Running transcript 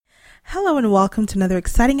Hello and welcome to another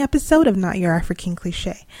exciting episode of Not Your African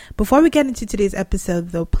Cliche. Before we get into today's episode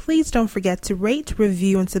though, please don't forget to rate,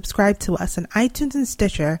 review, and subscribe to us on iTunes and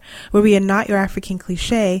Stitcher, where we are Not Your African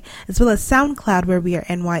Cliche, as well as SoundCloud, where we are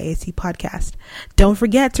NYAC Podcast. Don't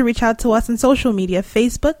forget to reach out to us on social media: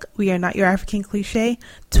 Facebook, we are Not Your African Cliche;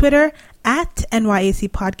 Twitter, at NYAC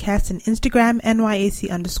Podcast, and Instagram,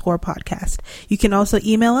 NYAC_podcast. You can also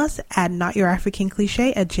email us at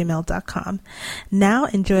notyourafricancliche@gmail.com. Now,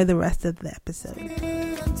 enjoy the rest of the episode.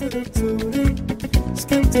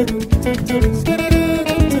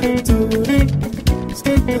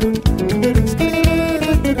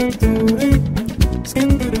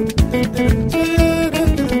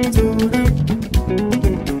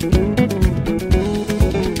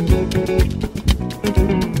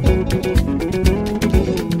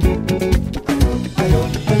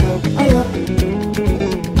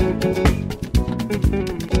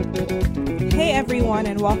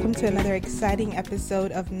 And welcome to another exciting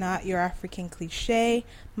episode of Not Your African Cliche.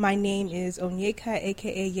 My name is NYAC,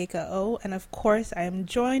 aka Yeka O, and of course I am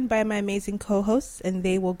joined by my amazing co-hosts, and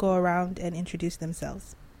they will go around and introduce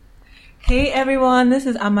themselves. Hey everyone, this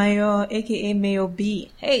is Amayo, aka Mayo B.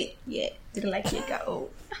 Hey, yeah, did you like Yeka O?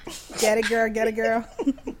 Get it, girl, get it, girl.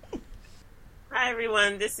 Hi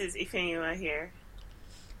everyone, this is Ifenyua here.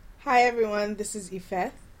 Hi everyone, this is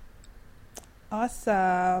Ife.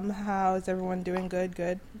 Awesome. How's everyone doing? Good.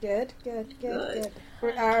 Good.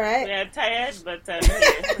 We're all right. We are tired, but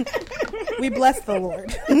we bless the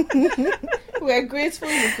Lord. We're grateful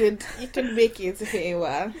you could make it for a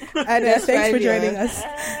while. And thanks for joining us.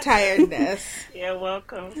 Tiredness. You're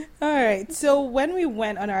welcome. All right. So when we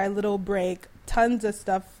went on our little break, tons of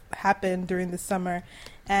stuff happened during the summer.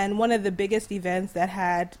 And one of the biggest events that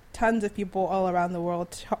had tons of people all around the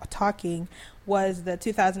world talking was the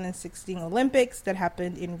 2016 Olympics that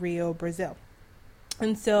happened in Rio, Brazil.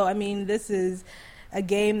 And so, I mean, this is a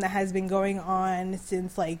game that has been going on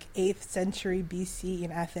since like 8th century BC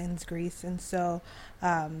in Athens, Greece. And so,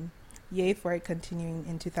 yay for it continuing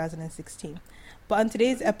in 2016. But on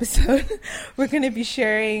today's episode, we're going to be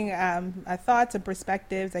sharing our thoughts and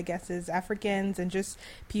perspectives, I guess, as Africans and just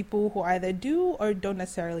people who either do or don't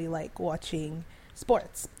necessarily like watching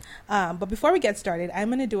sports. But before we get started, I'm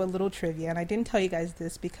going to do a little trivia, and I didn't tell you guys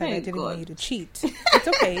this because I didn't want you to cheat. It's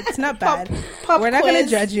okay. It's not bad. We're not going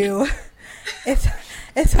to judge you. It's all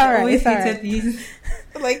right. It's all right.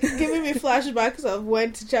 Like giving me flashbacks of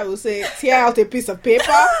when teacher will say, tear out a piece of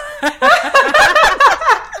paper.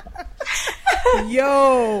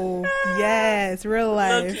 Yo, yes, real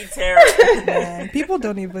life. Man, people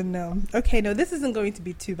don't even know. Okay, no, this isn't going to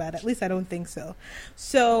be too bad. At least I don't think so.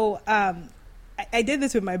 So, I did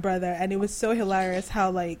this with my brother, and it was so hilarious how,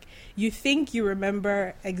 like, you think you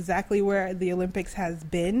remember exactly where the Olympics has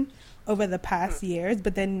been over the past years,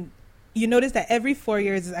 but then you notice that every 4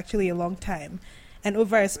 years is actually a long time. And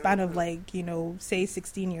over a span of, like, you know, say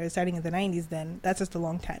 16 years, starting in the 90s, then that's just a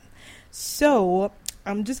long time. So,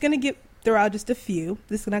 I'm just going to throw out just a few.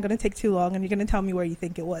 This is not going to take too long, and you're going to tell me where you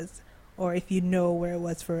think it was, or if you know where it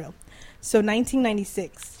was for real. So,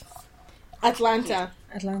 1996. Atlanta.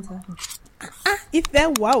 If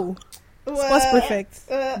that, wow. Sports perfect.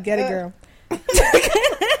 Get it, girl.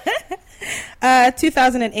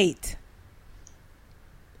 2008.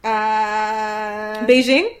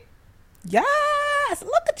 Beijing? Yes!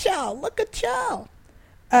 Look at y'all. Look at them.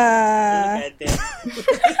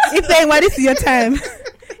 If they, what is your time?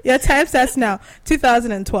 Your time starts now.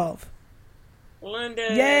 2012.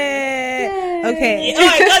 London. Yay! Okay. Oh,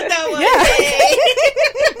 I got that one. Yeah.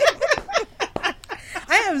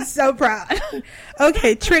 I am so proud.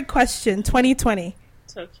 Okay, trick question. 2020.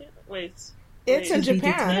 Tokyo. Wait. It's in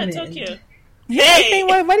Japan. Yeah, Tokyo. Yeah, Hey,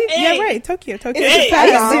 yeah, right. Tokyo. It's Japan.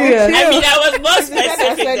 Japan. I mean, I was more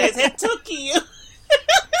specific. I said Tokyo.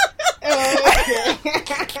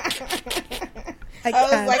 I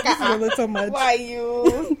was like, this is a little much. Why are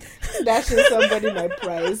you dashing somebody my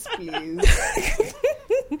prize, please?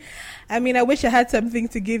 I mean, I wish I had something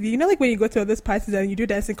to give you. You know, like when you go to other parties and you do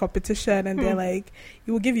dancing competition, and they're like,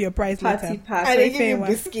 "You will give you a prize later." And they give you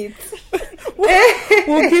biscuits.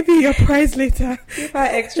 We'll give you your prize later. Give her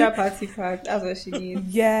extra party pack. That's what she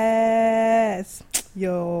needs. Yes.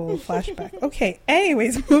 Yo, flashback. Okay.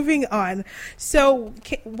 Anyways, moving on. So,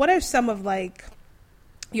 what are some of like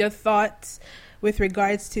your thoughts with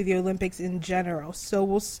regards to the Olympics in general? So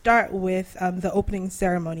we'll start with the opening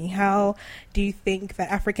ceremony. How do you think that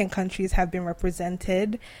African countries have been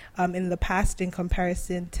represented in the past in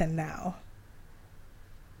comparison to now?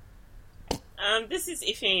 This is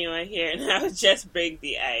Ifenyua here, and I'll just break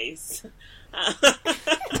the ice.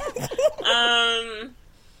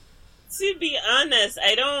 To be honest,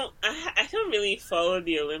 I don't really follow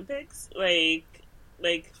the Olympics, like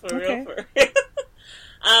for real, for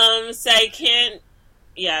real. So I can't.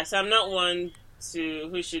 Yeah, so I'm not one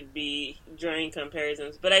who should be drawing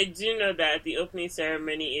comparisons, but I do know that the opening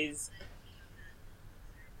ceremony is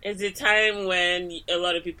a time when a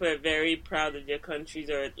lot of people are very proud of their countries,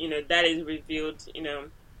 or that is revealed.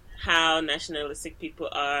 How nationalistic people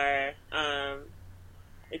are.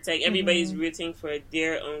 It's like everybody's rooting for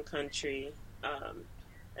their own country,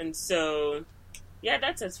 and so. Yeah,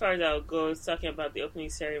 that's as far as I'll go talking about the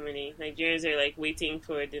opening ceremony. Nigerians are like waiting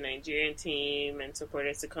for the Nigerian team and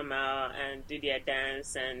supporters to come out and do their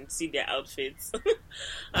dance and see their outfits. But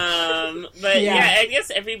yeah, I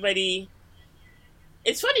guess everybody.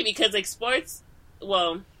 It's funny because like sports,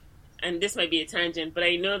 well, and this might be a tangent, but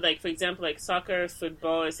I know like for example like soccer,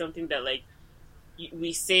 football is something that like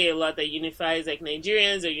we say a lot that unifies like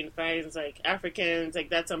Nigerians or unifies like Africans,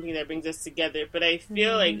 like that's something that brings us together. But I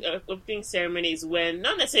feel like opening ceremonies when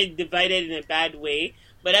not necessarily divided in a bad way,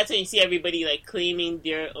 but that's when you see everybody like claiming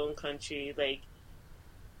their own country. Like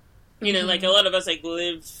like a lot of us like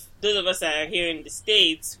those of us that are here in the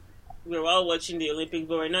States, we're all watching the Olympics,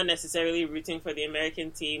 but we're not necessarily rooting for the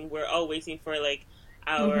American team. We're all waiting for like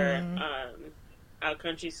our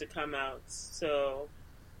countries to come out. So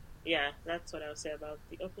yeah, that's what I'll say about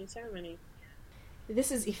the opening ceremony.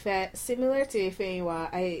 This is Ife. Similar to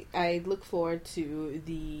Ifeanyiwa, I look forward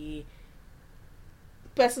to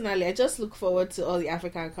personally, I just look forward to all the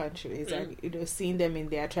African countries and seeing them in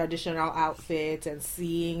their traditional outfits and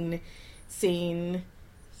seeing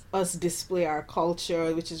us display our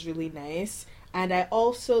culture, which is really nice. And I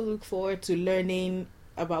also look forward to learning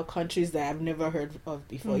about countries that I've never heard of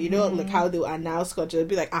before. Like how they'll announce countries. They'll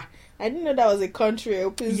be like, I didn't know that was a country.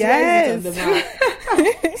 Yes. On the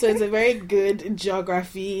map. So it's a very good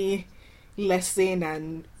geography lesson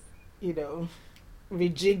and,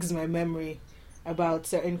 rejigs my memory about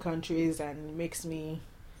certain countries and makes me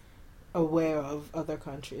aware of other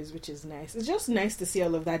countries, which is nice. It's just nice to see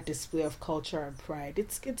all of that display of culture and pride.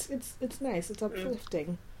 It's nice. It's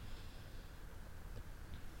uplifting.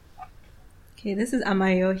 Okay, this is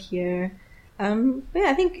Amayo here. But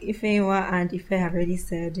I think Ifeanyiwa and Ife have already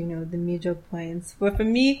said, the major points. But for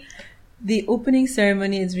me, the opening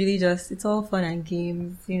ceremony is really it's all fun and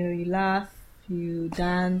games. You laugh, you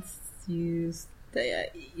dance, you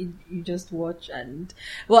just watch. And,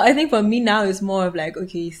 well, I think for me now it's more of like,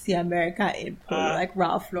 okay, you see America in like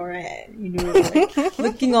Ralph Lauren, like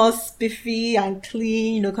looking all spiffy and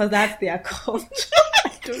clean, because that's their culture.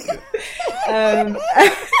 I don't know.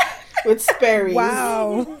 With Sperry's.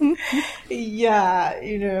 Wow. Yeah,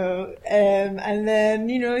 and then,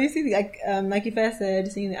 you see, like Ife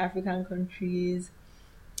said, seeing the African countries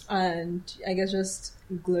and I guess just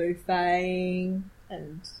glorifying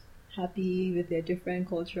and happy with their different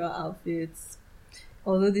cultural outfits.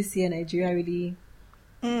 Although this year Nigeria really...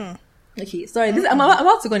 Okay, sorry, I'm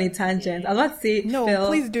about to go on a tangent. I was about to say no,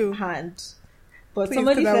 please do. Hand. But please,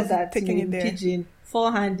 somebody said that in there. Pidgin,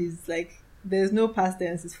 forehand is like... There's no past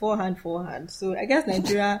tense. It's forehand. So I guess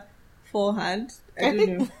Nigeria forehand. I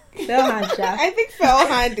don't know. Fairhand, Jack. I think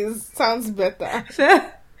fairhand sounds better.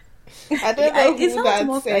 I don't know who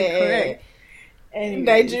that correct. Anyway,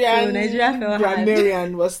 Nigerian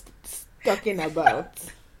grammarian was talking about.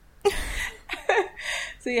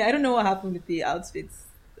 So yeah, I don't know what happened with the outfits.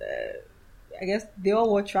 I guess they all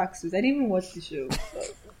wore tracksuits. I didn't even watch the show. So.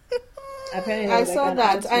 Apparently, I saw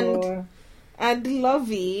that And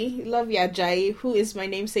Lovey Ajayi, who is my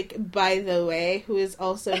namesake, by the way, who is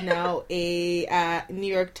also now a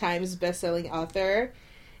New York Times bestselling author.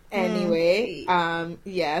 Anyway,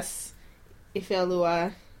 yes,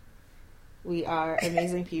 Ifelua, we are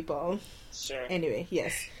amazing people. Sure. Anyway,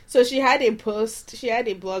 yes. So she had a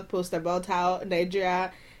blog post about how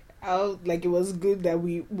Nigeria, like it was good that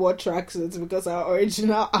we wore tracksuits because our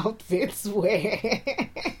original outfits were...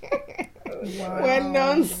 Wow. What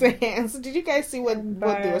nonsense! Did you guys see what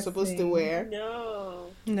they were supposed to wear? No.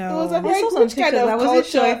 It was a very which kind of culture.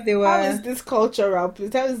 Sure if they were... How is this cultural?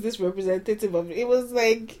 How is this representative of it? It was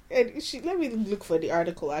like, let me look for the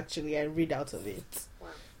article actually and read out of it.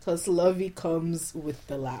 Because Lovey comes with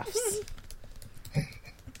the laughs.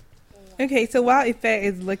 Okay, so while Ife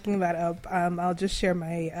is looking that up, I'll just share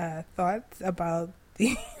my thoughts about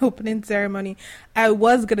the opening ceremony. I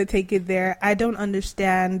was gonna take it there. I don't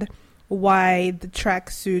understand why the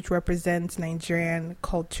tracksuit represents Nigerian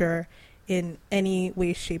culture in any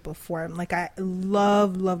way, shape, or form. Like, I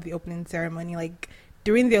love the opening ceremony. Like,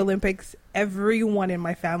 during the Olympics, everyone in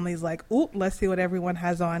my family is like, "Ooh, let's see what everyone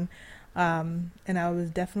has on." And I was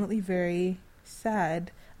definitely very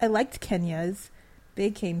sad. I liked Kenya's.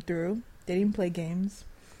 They came through. They didn't play games.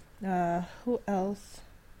 Who else?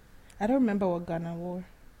 I don't remember what Ghana wore.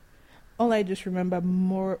 All I just remember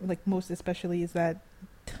most especially is that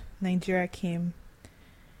Nigeria came.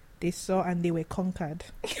 They saw and they were conquered.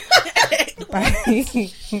 Why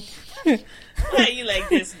are you like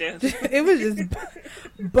this now? It was just,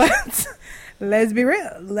 but let's be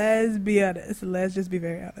real. Let's be honest. Let's just be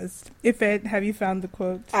very honest. Have you found the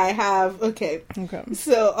quote? I have. Okay.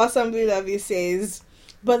 So Assembly Levy says,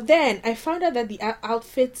 but then I found out that the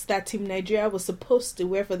outfits that Team Nigeria was supposed to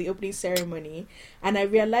wear for the opening ceremony, and I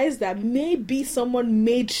realized that maybe someone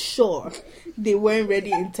made sure they weren't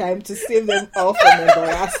ready in time to save them all from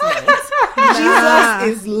embarrassment.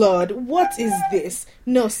 Jesus is Lord. What is this?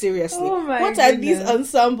 No, seriously. What are these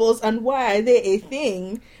ensembles and why are they a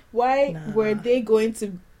thing? Why were they going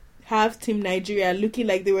to have Team Nigeria looking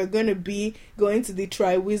like they were going to be going to the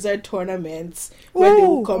Tri-Wizard tournaments where they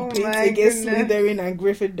will compete against Slytherin and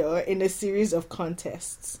Gryffindor in a series of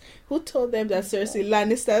contests? Who told them that Cersei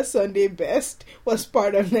Lannister's Sunday best was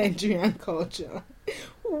part of Nigerian culture?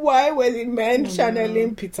 Why were the men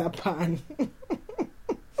channeling Peter Pan?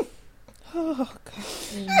 Oh,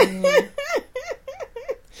 God.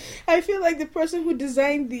 I feel like the person who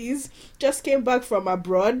designed these just came back from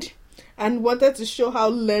abroad and wanted to show how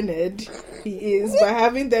learned he is by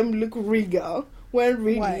having them look regal, when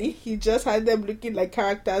really he just had them looking like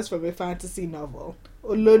characters from a fantasy novel.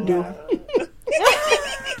 Olodo.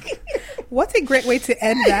 What a great way to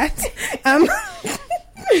end that.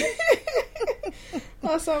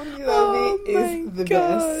 Assembly Levy is the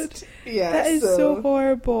best. Yeah, that is so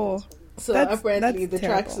horrible. So apparently the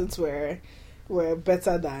tracksuits were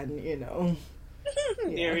better than,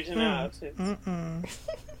 the original outfit.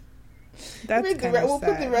 We'll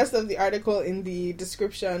put the rest of the article in the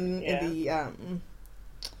description in the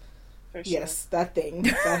yes, that thing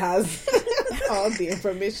that has all the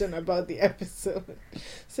information about the episode,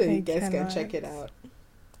 so you guys can check it out.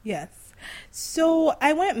 Yes. So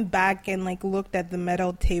I went back and looked at the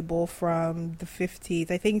medal table from the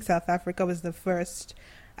 50s. I think South Africa was the first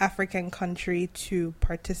African country to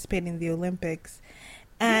participate in the Olympics,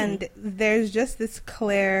 and there's just this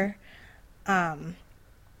clear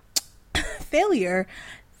failure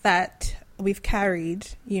that we've carried,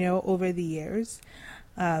 over the years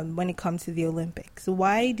when it comes to the Olympics.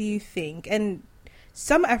 Why do you think? And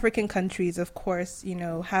some African countries, of course,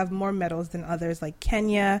 have more medals than others, like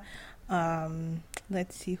Kenya.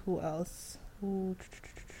 Let's see who else.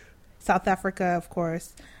 South Africa, of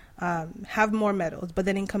course, have more medals. But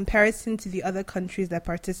then in comparison to the other countries that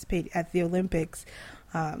participate at the Olympics,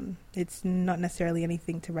 it's not necessarily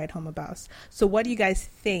anything to write home about. So what do you guys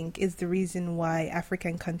think is the reason why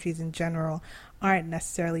African countries in general aren't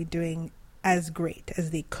necessarily doing as great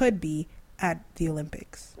as they could be at the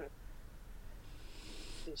Olympics?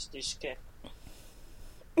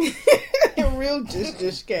 Real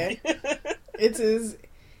dishke. It is.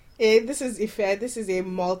 This is Ife. This is a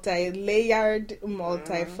multi-layered,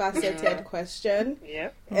 multifaceted question.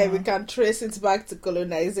 Yep. And we can trace it back to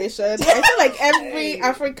colonization. I feel like every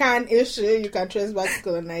African issue you can trace back to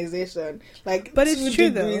colonization. But it's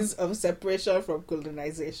 2 degrees of separation from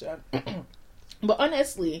colonization. But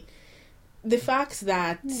honestly, the fact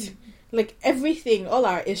that everything, all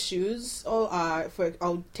our issues,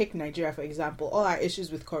 I'll take Nigeria for example, all our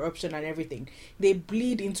issues with corruption and everything, they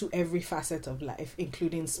bleed into every facet of life,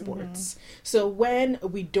 including sports. So when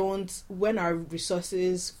our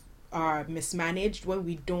resources are mismanaged, when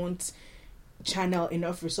we don't channel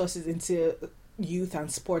enough resources into youth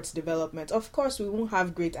and sports development, of course we won't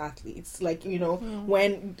have great athletes.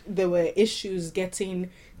 When there were issues getting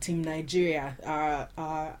Team Nigeria,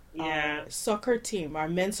 our soccer team, our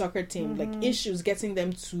men's soccer team, issues getting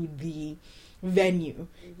them to the venue,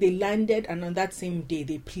 they landed and on that same day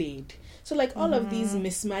they played. So all of these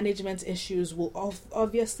mismanagement issues will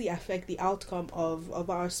obviously affect the outcome of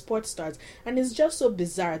our sports stars, and it's just so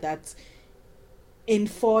bizarre that in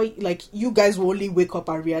 4, you guys will only wake up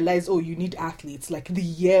and realize, you need athletes the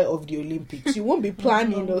year of the Olympics. You won't be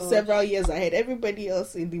planning several years ahead. Everybody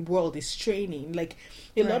else in the world is training.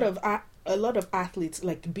 A lot of athletes,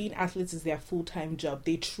 being athletes is their full-time job.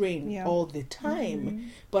 They train all the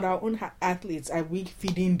time. But our own athletes, are we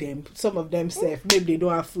feeding them? Some of them say maybe they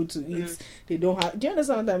don't have food to eat. They don't have. Do you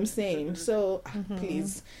understand what I'm saying? So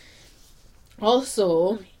please.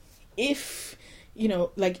 Also, if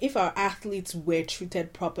if our athletes were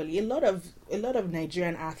treated properly, a lot of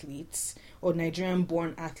Nigerian athletes or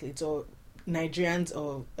Nigerian-born athletes or Nigerians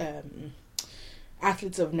or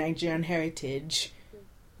athletes of Nigerian heritage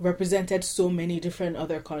represented so many different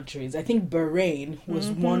other countries. I think Bahrain was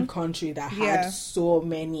one country that had so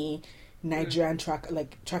many Nigerian track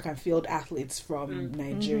and field athletes from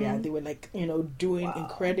Nigeria. They were like, doing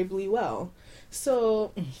incredibly well.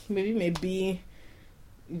 So maybe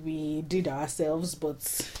we did ourselves,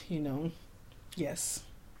 but yes.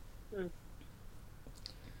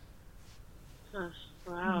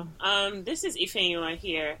 Wow. This is Ifenyua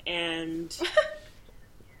here, and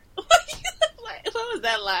what was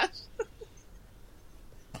that laugh?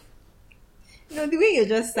 No, the way you're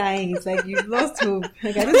just sighing, it's like you've lost hope.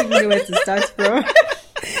 Like, I don't even know where to start from.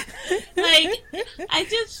 Like, I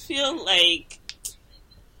just feel like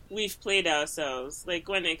we've played ourselves. Like,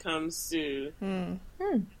 when it comes to,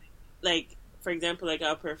 like, for example, like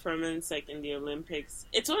our performance, like in the Olympics,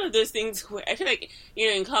 it's one of those things where I feel like,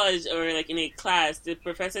 in college or like in a class, the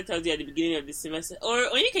professor tells you at the beginning of the semester, or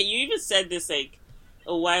you even said this like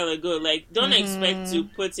a while ago, like, don't expect to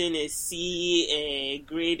put in a C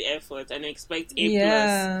grade effort and expect A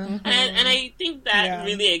plus. And I think that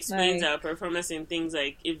really explains our performance in things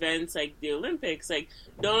like events like the Olympics. Like,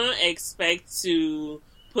 don't expect to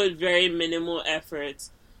put very minimal effort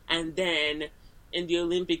and then in the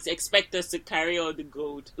Olympics expect us to carry all the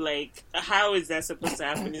gold. Like, how is that supposed to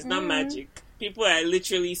happen? It's not magic. People are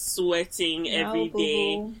literally sweating every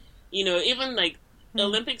day. Even like the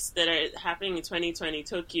Olympics that are happening in 2020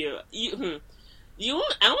 Tokyo, I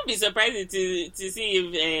won't be surprised to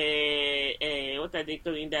see if what are they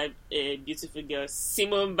calling that beautiful girl,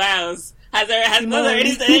 Simone Biles has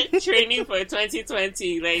already started training for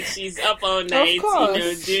 2020. Like, she's up all night,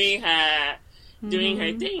 doing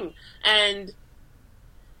her thing. And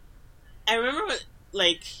I remember,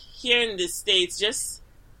 like, here in the States, just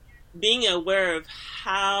being aware of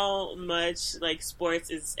how much, like, sports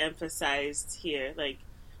is emphasized here. Like,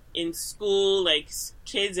 in school, like,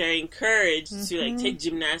 kids are encouraged to, like, take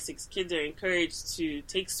gymnastics. Kids are encouraged to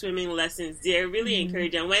take swimming lessons. They're really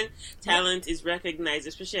encouraged. And when talent is recognized,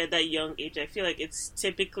 especially at that young age, I feel like it's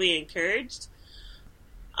typically encouraged.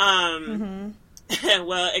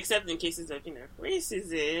 Well, except in cases of,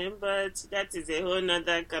 racism, but that is a whole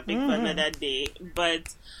nother topic for another day.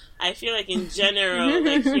 But I feel like in general,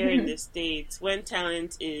 like here in the States, when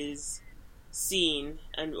talent is seen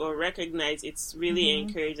or recognized, it's really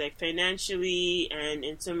encouraged, like financially and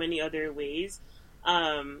in so many other ways.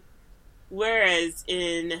 Whereas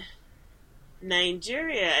in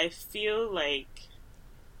Nigeria, I feel like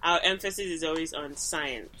our emphasis is always on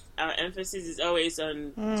science. Our emphasis is always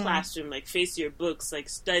on classroom, like face your books, like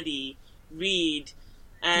study, read,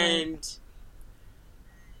 and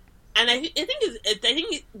I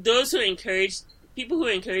think those people who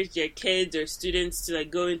encourage their kids or students to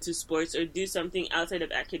like go into sports or do something outside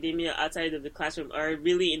of academia, outside of the classroom, are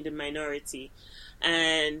really in the minority,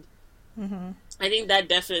 and I think that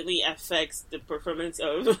definitely affects the performance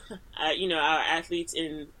of our athletes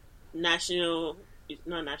in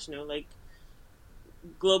like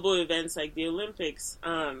global events like the Olympics.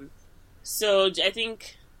 So I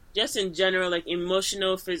think just in general, like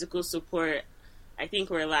emotional, physical support, I think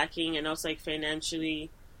we're lacking, and also like financially,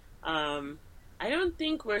 I don't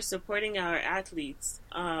think we're supporting our athletes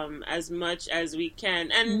as much as we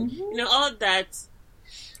can. And all that,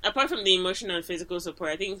 apart from the emotional and physical support,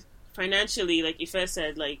 I think financially, like Ife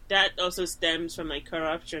said, like that also stems from like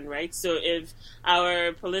corruption, right? So if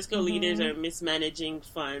our political leaders are mismanaging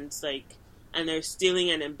funds, like, and they're stealing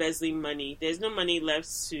and embezzling money, there's no money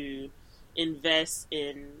left to invest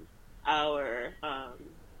in our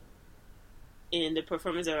in the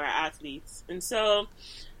performance of our athletes. And so,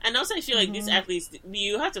 and also I feel like these athletes,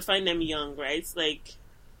 you have to find them young, right? Like,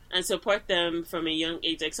 and support them from a young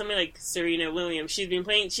age. Like somebody like Serena Williams, she didn't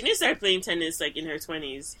start playing tennis like in her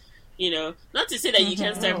 20s. Not to say that you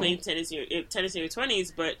can't start playing tennis in your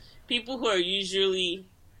 20s, but people who are usually,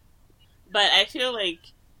 but I feel like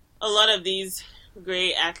a lot of these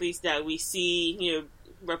great athletes that we see,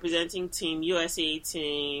 representing Team USA,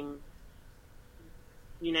 Team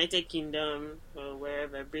United Kingdom, or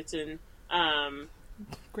wherever, Britain,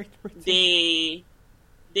 Great Britain. They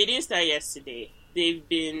didn't start yesterday. They've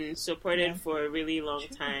been supported for a really long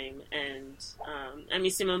time. And,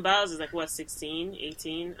 Simone Biles is like, 16,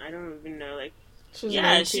 18? I don't even know. Like, she's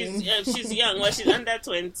young. Well, she's under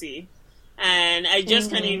 20. And I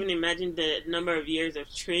just can't even imagine the number of years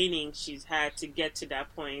of training she's had to get to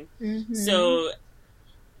that point. So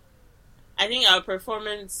I think our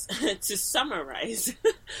performance, to summarize,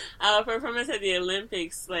 our performance at the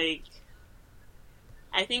Olympics, like,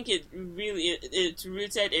 I think it's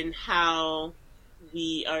rooted in how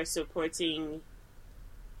we are supporting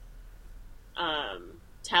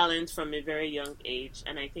talent from a very young age,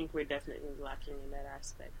 and I think we're definitely lacking in that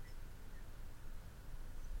aspect.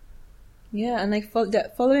 Yeah, and like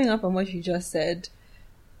following up on what you just said,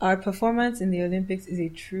 our performance in the Olympics is a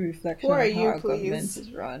true reflection Who are of how you, our government please?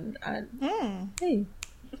 is run. And hey,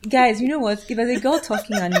 guys, you know what? If there's a girl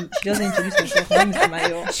talking and she doesn't introduce herself, her name is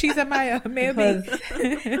Amayo. She's Amaya, maybe.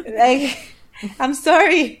 Because, like, I'm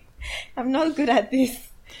sorry, I'm not good at this.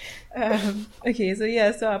 Okay,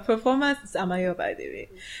 so our performance is Amayo, by the way.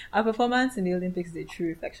 Our performance in the Olympics is a true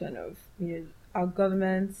reflection of our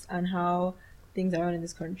governments and how things are run in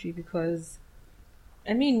this country. Because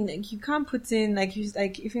I mean, like, you can't put in like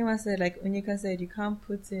if anyone said, like Onyeka said, you can't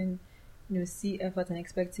put in C effort and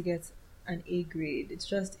expect to get an A grade. It's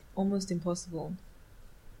just almost impossible.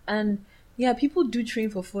 And yeah, people do train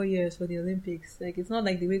for 4 years for the Olympics. Like, it's not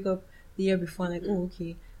like they wake up the year before and like, oh,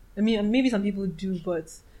 okay. I mean, maybe some people do,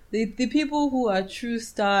 but the people who are true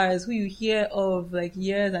stars, who you hear of like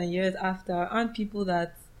years and years after, aren't people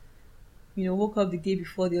that woke up the day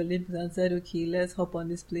before the Olympics and said, okay, let's hop on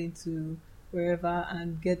this plane to wherever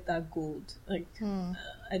and get that gold. Like,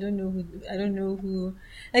 I don't know who.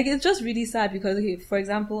 Like, it's just really sad because, okay, for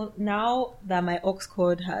example, now that my aux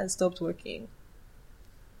cord has stopped working,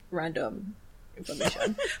 random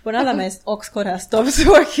information, but now that my aux cord has stopped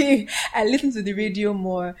working, I listen to the radio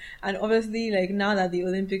more. And obviously, like, now that the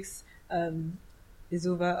Olympics is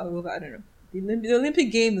over, I don't know, the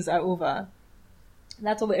Olympic Games are over.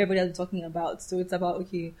 That's what everybody's talking about. So it's about,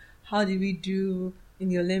 okay, how did we do in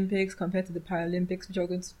the Olympics compared to the Paralympics, which we're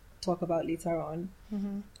going to talk about later on.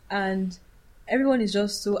 Mm-hmm. And everyone is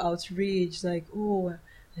just so outraged, like, oh,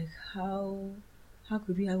 like, how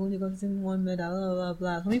could we have only gotten one medal, blah, blah,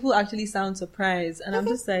 blah. Some people actually sound surprised, and I'm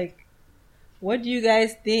just like, what do you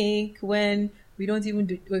guys think when we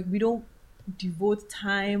don't devote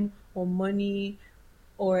time or money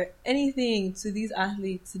or anything to these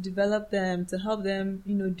athletes to develop them, to help them,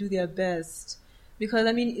 do their best? Because,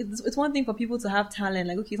 I mean, it's one thing for people to have talent.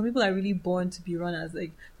 Like, okay, some people are really born to be runners.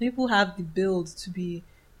 Like, some people have the build to be,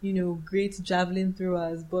 great javelin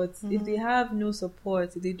throwers. But if they have no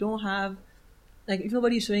support, if they don't have, like, if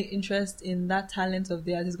nobody is showing interest in that talent of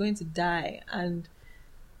theirs, it's going to die. And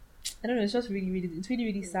I don't know, it's just it's really,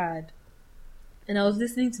 really sad. And I was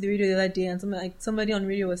listening to the radio the other day, and somebody on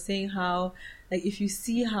radio was saying how, like, if you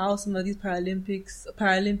see how some of these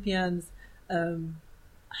Paralympians,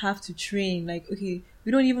 have to train, like, okay,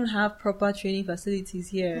 we don't even have proper training facilities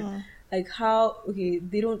here. Like, how, okay,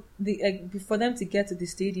 for them to get to the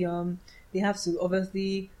stadium, they have to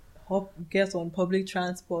obviously get on public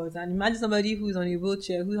transport. And imagine somebody who's on a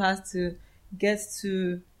wheelchair who has to get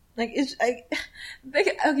to, like, it's like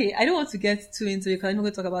okay, I don't want to get too into it because I'm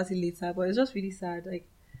going to talk about it later, but it's just really sad. Like,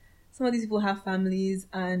 some of these people have families,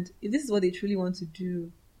 and if this is what they truly want to do,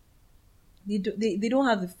 they don't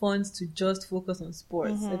have the funds to just focus on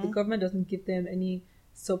sports. Mm-hmm. Like, the government doesn't give them any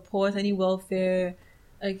support, any welfare.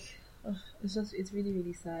 Like, it's really,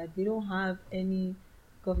 really sad. They don't have any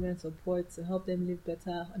government support to help them live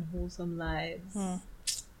better and wholesome lives.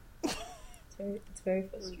 It's very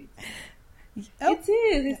frustrating. Oh.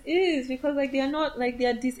 It is because, like, they are not, like, they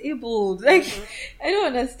are disabled. Like, I don't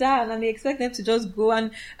understand, and they expect them to just go and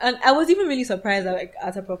I was even really surprised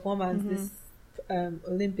at her performance this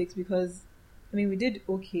Olympics, because I mean, we did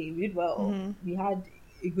okay, we did well, we had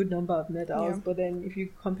a good number of medals, but then if you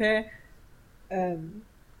compare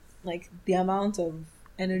like the amount of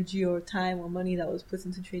energy or time or money that was put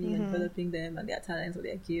into training and developing them and their talents or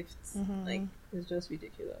their gifts, like, it's just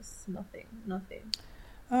ridiculous. Nothing.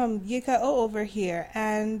 Yika over here,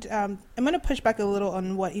 and I'm going to push back a little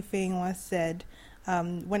on what Ifeanyi said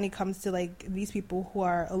when it comes to, like, these people who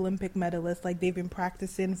are Olympic medalists. Like, they've been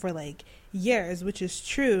practicing for, like, years, which is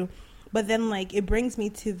true, but then, like, it brings me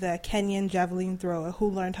to the Kenyan javelin thrower who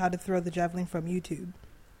learned how to throw the javelin from YouTube,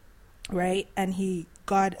 right? And he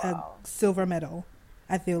got a silver medal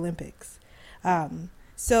at the Olympics.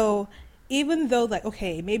 So even though, like,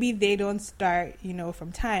 okay, maybe they don't start,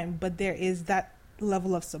 from time, but there is that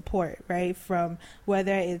level of support, right? From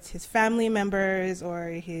whether it's his family members or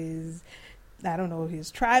his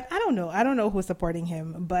tribe. I don't know who's supporting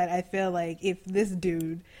him, but I feel like if this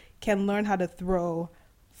dude can learn how to throw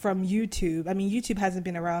from YouTube, I mean, YouTube hasn't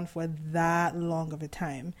been around for that long of a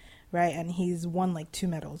time, right? And he's won like 2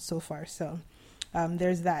 medals so far. So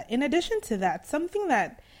there's that. In addition to that, something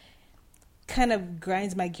that kind of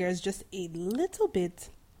grinds my gears just a little bit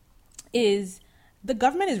is the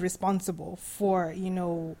government is responsible for,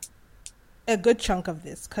 a good chunk of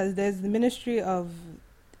this, because there's the Ministry of,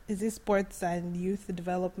 is it Sports and Youth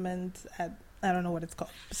Development? I don't know what it's called.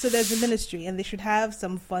 So there's a ministry, and they should have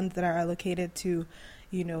some funds that are allocated to,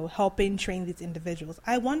 helping train these individuals.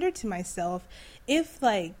 I wonder to myself if,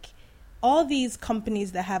 like, all these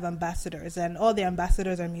companies that have ambassadors and all their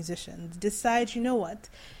ambassadors are musicians decide,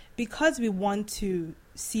 because we want to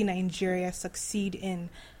see Nigeria succeed in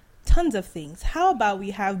tons of things. How about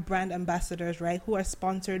we have brand ambassadors, right, who are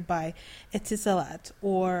sponsored by Etisalat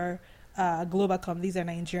or Globacom. These are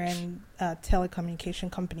Nigerian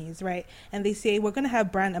telecommunication companies, right? And they say we're going to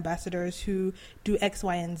have brand ambassadors who do X,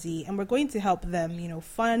 Y, and Z, and we're going to help them,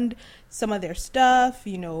 fund some of their stuff,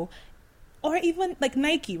 or even like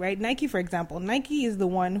Nike, right? Nike, for example, Nike is the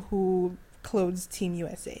one who clothes Team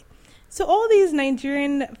USA. So all these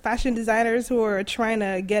Nigerian fashion designers who are trying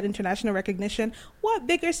to get international recognition, what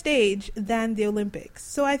bigger stage than the Olympics?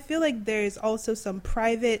 So I feel like there's also some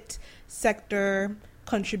private sector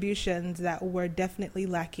contributions that were definitely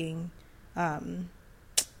lacking in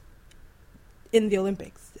the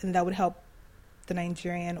Olympics, and that would help the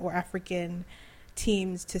Nigerian or African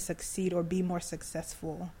teams to succeed or be more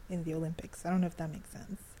successful in the Olympics. I don't know if that makes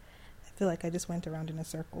sense. I feel like I just went around in a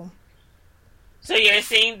circle. So you're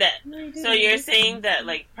saying that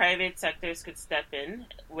like private sectors could step in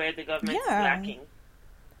where the government is lacking?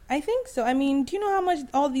 I think so. I mean, do you know how much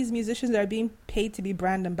all these musicians are being paid to be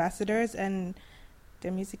brand ambassadors, and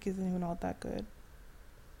their music isn't even all that good?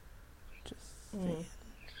 Just saying.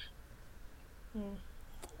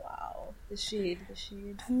 Wow. The shade.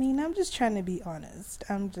 I mean, I'm just trying to be honest.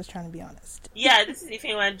 Yeah, this is the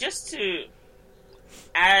thing. Just to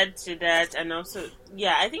add to that, and also,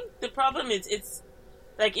 I think the problem is it's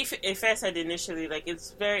like if I said initially, like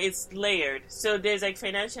it's layered. So there's like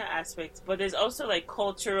financial aspects, but there's also like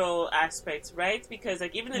cultural aspects, right? Because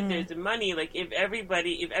like even if there's the money, like if every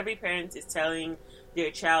parent is telling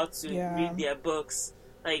their child to read their books,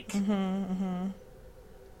 like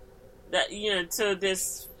that, so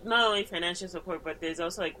there's not only financial support, but there's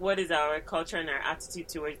also like what is our culture and our attitude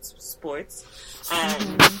towards sports.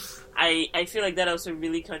 I feel like that also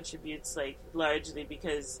really contributes, like, largely,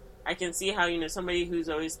 because I can see how, somebody who's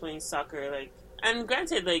always playing soccer, like, and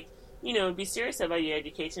granted, like, be serious about your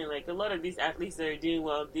education. Like, a lot of these athletes that are doing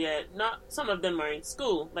well, some of them are in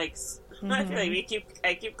school. Like, I feel like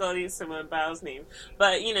I keep calling someone Bao's name.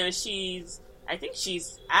 But, I think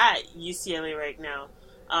she's at UCLA right now.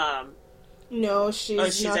 No,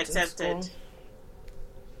 she's not accepted. In school.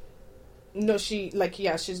 No, she's not.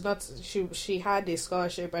 She had a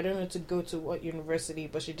scholarship. I don't know to go to what university,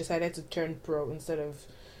 but she decided to turn pro instead of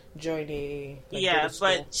join a.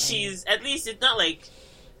 But she's at least it's not like.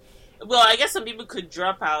 Well, I guess some people could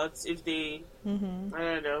drop out if they. I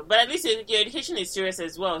don't know, but at least your education is serious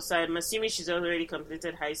as well. So I'm assuming she's already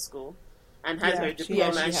completed high school and has her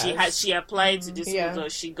diploma. And she applied to this school, so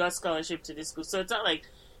she got scholarship to this school. So it's not like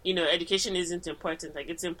education isn't important. Like,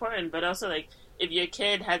 it's important, but also like, if your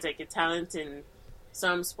kid has like a talent in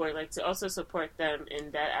some sport, like, to also support them in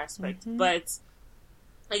that aspect. But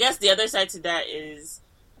I guess the other side to that is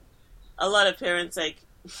a lot of parents, like,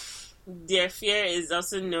 their fear is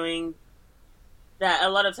also knowing that a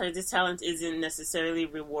lot of times this talent isn't necessarily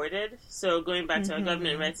rewarded. So going back to our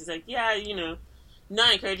government rights, it's like,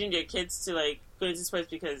 not encouraging their kids to like go into sports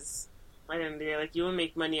because I don't know, like, you won't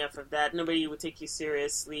make money off of that. Nobody will take you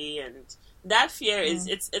seriously, and that fear is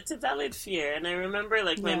it's a valid fear. And I remember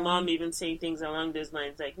like my mom even saying things along those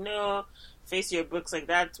lines, like, no, face your books, like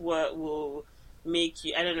that's what will make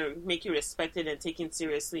you respected and taken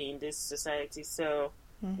seriously in this society. So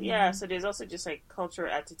so there's also just like cultural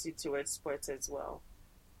attitude towards sports as well.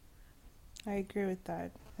 I agree with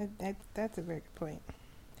that. That's a very good point.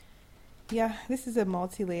 Yeah, this is a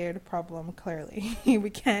multi-layered problem, clearly. We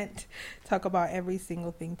can't talk about every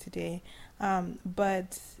single thing today.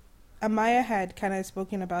 But Amaya had kind of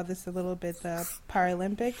spoken about this a little bit, the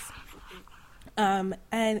Paralympics.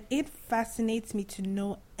 And it fascinates me to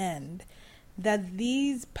no end that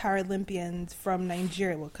these Paralympians from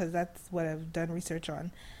Nigeria, because that's what I've done research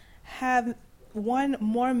on, have won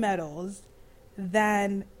more medals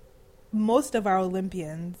than most of our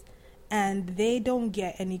Olympians, and they don't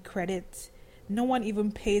get any credit. No one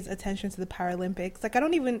even pays attention to the Paralympics. Like, I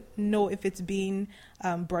don't even know if it's being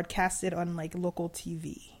broadcasted on like local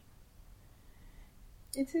TV.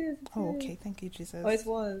 It is. Oh, okay. Thank you, Jesus. Oh, it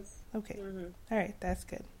was. Okay. All right. That's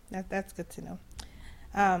good. That's good to know.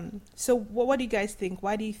 So what do you guys think?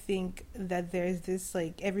 Why do you think that there's this,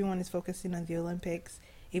 like, everyone is focusing on the Olympics,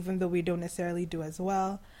 even though we don't necessarily do as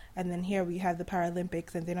well? And then here we have the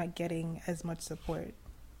Paralympics and they're not getting as much support.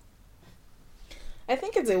 I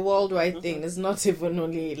think it's a worldwide thing. It's not even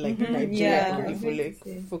only like Nigeria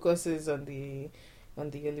who focuses on the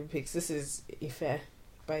Olympics. This is Ife,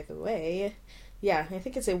 by the way. Yeah, I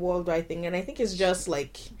think it's a worldwide thing, and I think it's just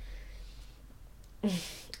like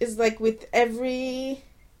it's like with every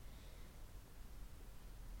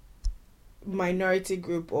minority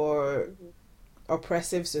group or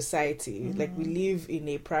oppressive society. Like, we live in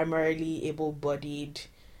a primarily able-bodied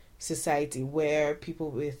society where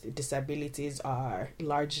people with disabilities are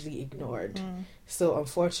largely ignored. So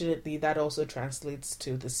unfortunately, that also translates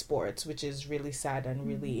to the sports, which is really sad and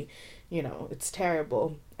really, it's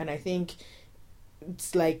terrible. And I think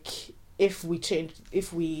it's like, if we change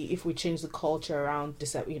the culture around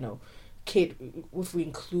if we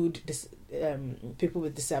include people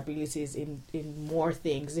with disabilities in more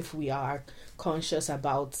things, if we are conscious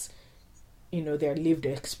about their lived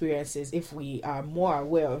experiences, if we are more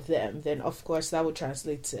aware of them, then of course that would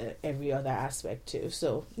translate to every other aspect too.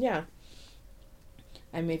 So yeah,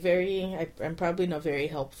 I'm probably not very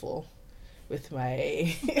helpful with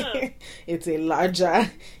my it's a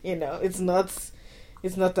larger, it's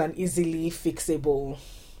not an easily fixable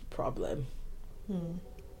problem.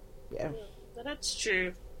 Yeah, that's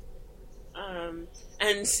true. And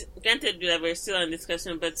granted that we're still in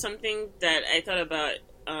discussion, but something that I thought about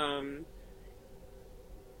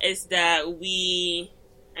is that in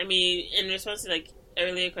response to like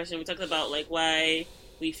earlier question, we talked about like why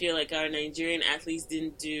we feel like our Nigerian athletes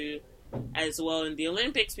didn't do as well in the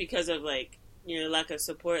Olympics because of like, lack of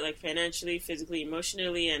support, like financially, physically,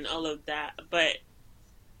 emotionally, and all of that. But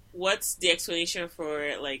what's the explanation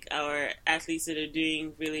for like our athletes that are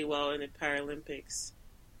doing really well in the Paralympics?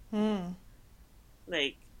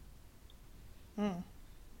 Like, to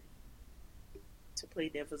play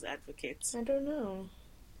devil's advocate. I don't know.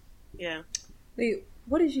 Yeah. Wait,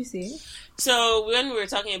 what did you say? So when we were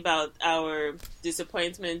talking about our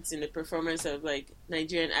disappointments in the performance of like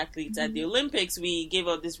Nigerian athletes at the Olympics, we gave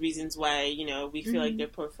out these reasons why, we feel like their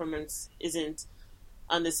performance isn't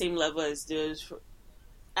on the same level as those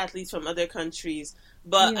athletes from other countries.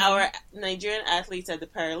 But our Nigerian athletes at the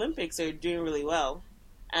Paralympics are doing really well.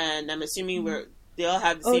 And I'm assuming they all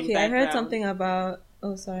have the same background. I heard something about...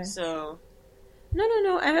 Oh, sorry. So...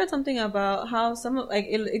 No. I heard something about how some of, like,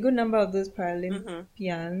 a good number of those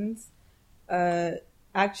Paralympians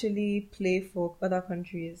actually play for other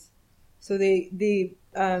countries. So they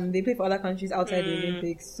play for other countries outside the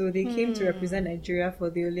Olympics. So they came to represent Nigeria for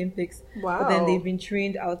the Olympics. Wow. But then they've been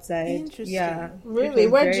trained outside. Interesting. Yeah. Really?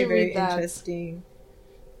 Where did you very read that? Interesting.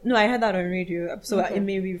 No, I heard that on radio. So it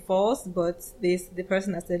may be false, but the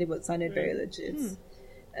person that said it sounded very legit.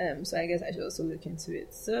 So I guess I should also look into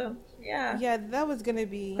it. So yeah, that was gonna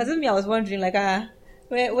be. Because I was wondering, like, where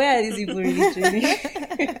are these people really training?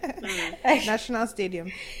 National Stadium.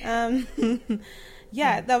 That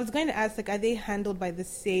was going to ask, like, are they handled by the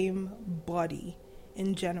same body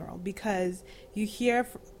in general? Because you hear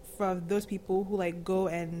from those people who like go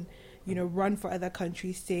and run for other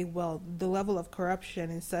countries say, well, the level of corruption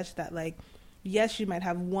is such that, like, yes, you might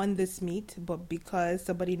have won this meet, but because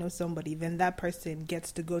somebody knows somebody, then that person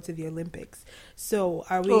gets to go to the Olympics. So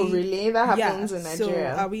are we... Oh, really? That happens in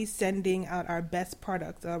Nigeria? So are we sending out our best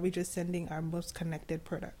products, or are we just sending our most connected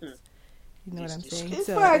products? You know what I'm saying? In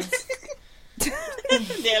fact...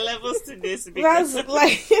 there are levels to this. Because... That's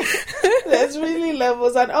like... there's really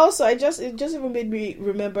levels. And also, it just even made me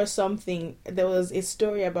remember something. There was a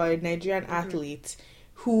story about a Nigerian athlete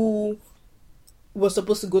who was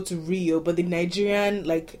supposed to go to Rio, but the Nigerian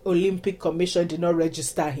Olympic Commission did not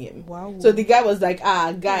register him. Wow. So the guy was like,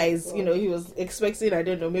 guys, he was expecting, I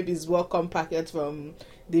don't know, maybe his welcome packet from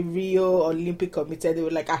the Rio Olympic Committee. They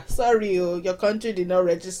were like, sorry, your country did not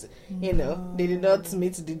register, they did not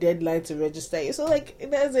meet the deadline to register you. So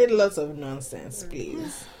there's a lot of nonsense,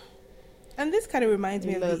 please. And this kind of reminds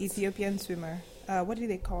me of the Ethiopian swimmer. What do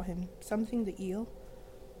they call him? Something the eel?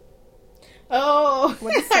 Oh,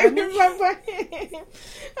 I remember him.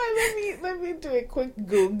 Let me do a quick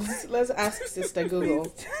Google. Let's ask Sister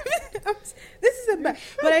Google. This is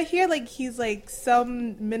but I hear he's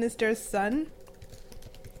some minister's son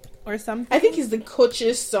or something. I think he's the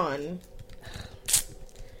coach's son.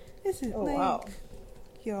 This is wow.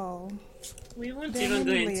 Y'all. We won't even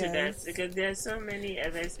go into that because there are so many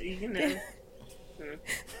others. There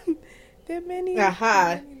are many.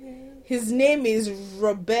 His name is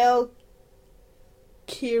Robel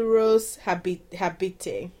Kiros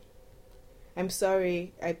Habite. I'm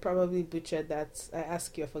sorry, I probably butchered that. I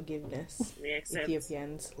ask your forgiveness,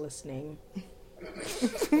 Ethiopians listening.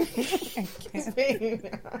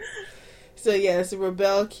 So yes,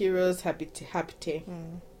 Robel Kiros Habite.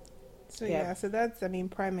 So so that's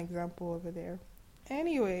prime example over there.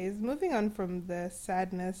 Anyways, moving on from the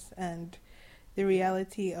sadness and the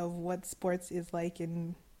reality of what sports is like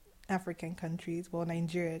in African countries. Well,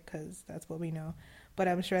 Nigeria, because that's what we know. But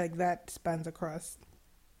I'm sure that spans across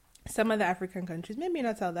some other African countries. Maybe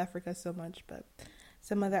not South Africa so much, but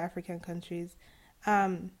some other African countries.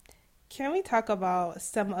 Can we talk about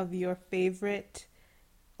some of your favorite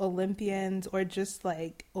Olympians or just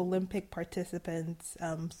like Olympic participants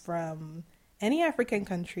from any African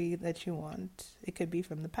country that you want? It could be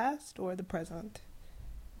from the past or the present,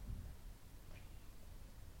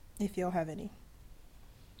 if y'all have any.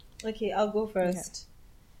 Okay, I'll go first.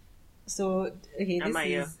 So, okay,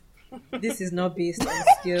 this is not based on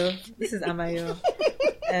skill. This is Amayo.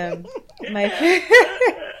 My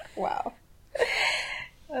wow.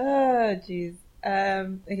 Oh, jeez.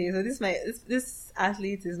 Okay, so this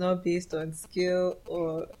athlete is not based on skill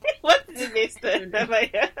or what is it based on?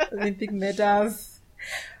 Olympic medals.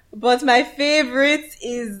 But my favorite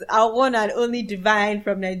is our one and only Divine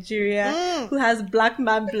from Nigeria, who has black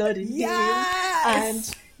man blood in him, and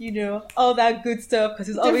you know all that good stuff because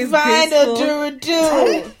he's always graceful.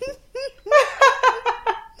 Divine.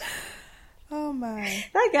 Oh my!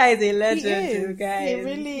 That guy is a legend, is. guys. He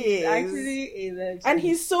really is. Actually a legend, and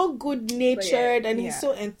he's so good natured, and he's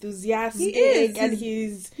so enthusiastic, and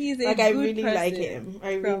he's a like good I really person like him.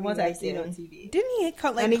 I really from what like I've seen him on TV. Didn't he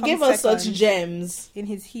cut like? And he gave us such gems in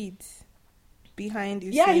his heat behind.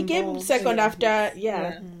 Usain yeah, he came Bolt. second after.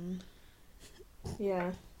 Yeah.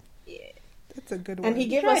 That's a good one. And he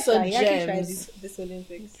gave us such gems. This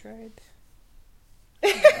Olympics. He tried. I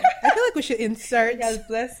feel like we should insert He has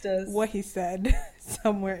blessed us. what he said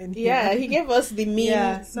somewhere in here. Yeah, he gave us the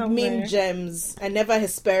meme gems. I never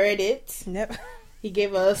hespered it. Never. He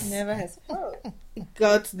gave us Never has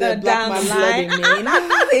got the black man blood in me.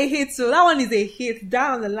 That's a hit. So that one is a hit.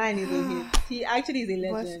 Down the line is a hit. He actually is a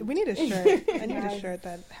legend. We need a shirt. I need a shirt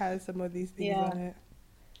that has some of these things on it.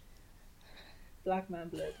 Black man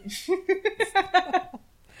blood.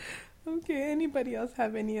 Okay, anybody else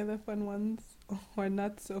have any other fun ones or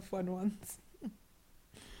not so fun ones?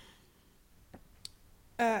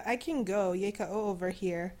 I can go. Yeka O over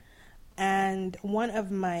here. And one of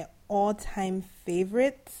my all-time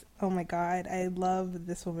favorites, oh my god, I love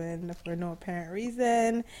this woman for no apparent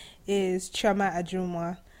reason, is Chioma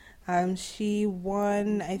Ajunwa. She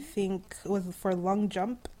won, I think, it was for long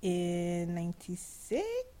jump in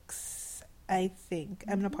 96. I think.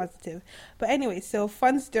 I'm not positive. But anyway, so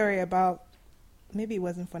fun story about... Maybe it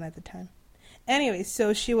wasn't fun at the time. Anyway,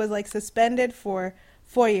 so she was like suspended for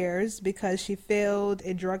 4 years because she failed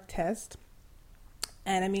a drug test.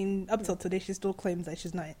 And I mean, up till today, she still claims that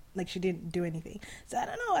she's not... Like, she didn't do anything. So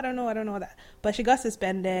I don't know that. But she got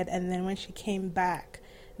suspended, and then when she came back,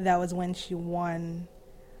 that was when she won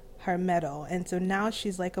her medal. And so now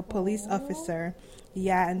she's like a police officer.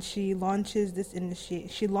 Yeah, and she launches this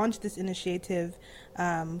She launched this initiative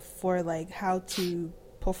for like how to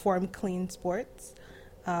perform clean sports.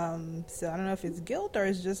 So I don't know if it's guilt or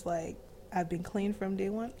it's just like I've been clean from day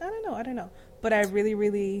one. I don't know. But I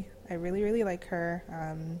really like her.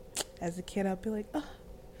 As a kid, I'll be like, oh,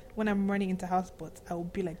 when I'm running into house sports, I will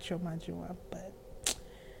be like Chioma Ajunwa. But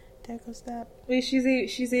there goes that. Wait,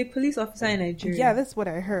 she's a police officer in Nigeria. Yeah, that's what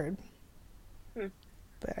I heard.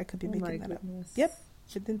 But I could be making that up. Yep,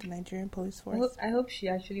 within the Nigerian police force. I hope she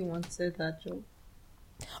actually wanted that job.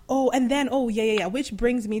 Oh, and then which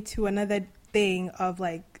brings me to another thing of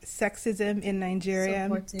like sexism in Nigeria.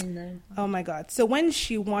 Supporting them. Oh my god! So when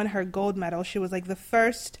she won her gold medal, she was like the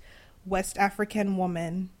first West African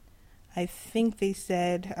woman, I think they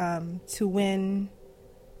said, to win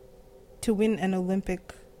an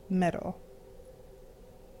Olympic medal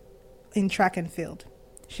in track and field.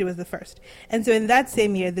 She was the first. And so in that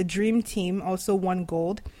same year, the Dream Team also won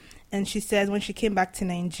gold. And she says when she came back to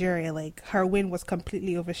Nigeria, like, her win was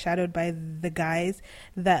completely overshadowed by the guys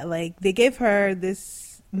that, like, they gave her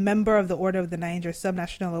this Member of the Order of the Niger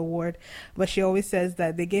subnational award, but she always says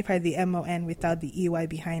that they gave her the MON without the EY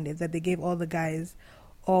behind it, that they gave all the guys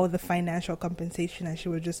all the financial compensation and she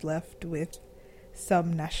was just left with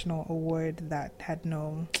some national award that had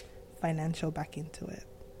no financial backing to it.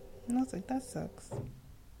 And I was like, that sucks.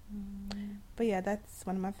 But yeah, that's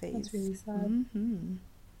one of my faves. That's really sad. Mm-hmm.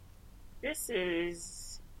 This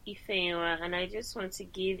is Ifeanyi, and I just want to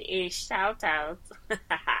give a shout out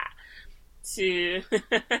to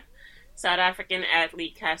South African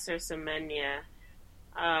athlete Caster Semenya.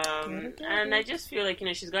 And I just feel like,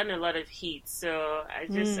 she's gotten a lot of heat, so I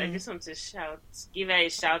just want to give her a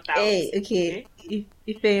shout out. Hey, okay.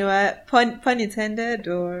 Ifeanyi, pun intended,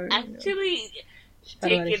 or actually,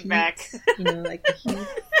 take it back. Like the heat.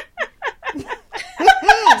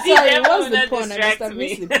 Sorry, what's the pun? I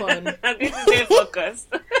missed the pun. I'm going to stay focused.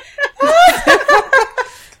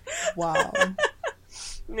 Wow.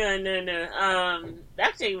 No.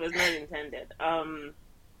 Actually, it was not intended.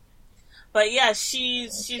 But yeah,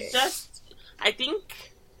 she's just. I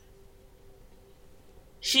think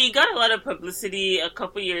she got a lot of publicity a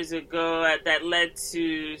couple years ago that led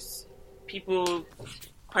to people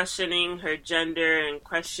questioning her gender and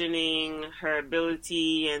questioning her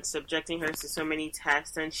ability and subjecting her to so many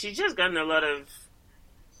tests, and she's just gotten a lot of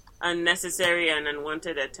unnecessary and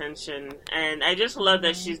unwanted attention. And I just love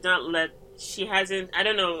that she hasn't, I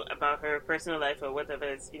don't know about her personal life or whatever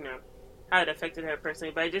it's, how it affected her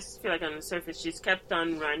personally, but I just feel like on the surface she's kept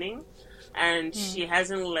on running, and she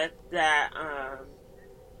hasn't let that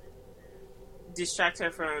distract her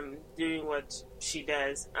from doing what she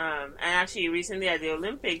does. And actually recently at the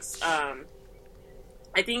Olympics, I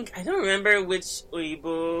don't remember which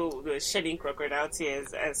Oyibo was shedding crocodile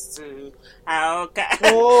tears as to how.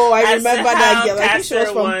 I remember that girl. I think she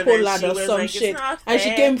was from Poland or some like, shit, and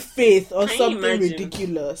she came fifth or something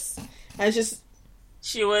ridiculous. And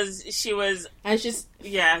she was, and she's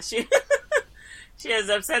she. She was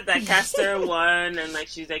upset that Castor won, and like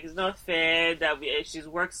she's like, it's not fair that she's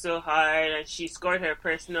worked so hard and she scored her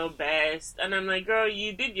personal best. And I'm like, girl,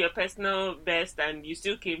 you did your personal best and you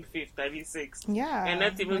still came fifth, I mean sixth. Yeah, and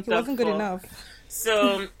that's even like it wasn't good enough.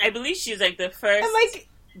 So I believe she's like the first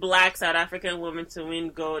Black South African woman to win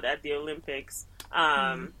gold at the Olympics.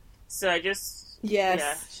 So I just. Should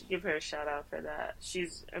give her a shout out for that.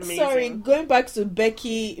 She's amazing. Sorry, going back to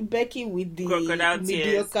Becky with the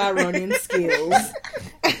mediocre running skills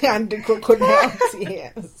and the crocodile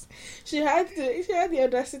tears. She had the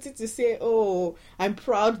audacity to say, "Oh, I'm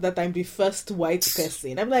proud that I'm the first white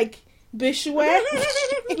person." I'm like, Bishwe,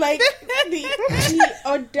 like the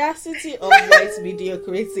audacity of white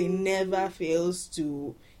mediocrity never fails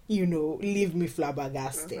to, leave me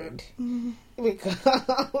flabbergasted because.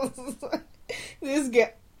 This girl.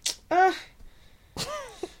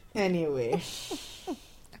 Anyway,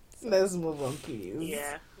 let's move on, please.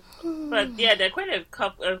 Yeah, but yeah, there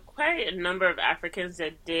are quite a number of Africans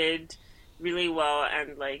that did really well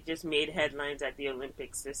and like just made headlines at the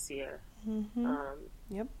Olympics this year. Mm-hmm.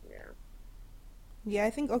 Yep. Yeah, I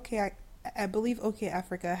think I believe OK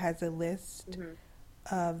Africa has a list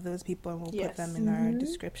of those people, and we'll put them in our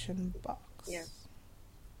description box. Yeah.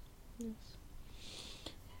 Yes.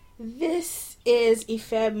 This is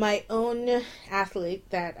Ife, my own athlete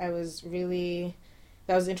that I was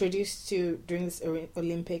introduced to during this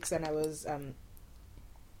Olympics, and I was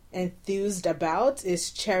enthused about,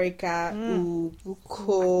 is Cherika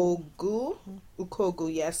Ukogu,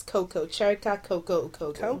 yes, Coco, Cherika Coco,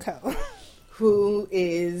 who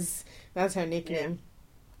is, that's her nickname,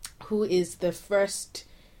 who is the first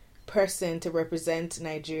person to represent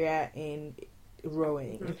Nigeria in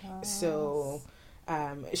rowing. So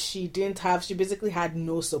she basically had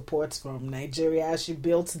no support from Nigeria. She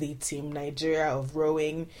built the Team Nigeria of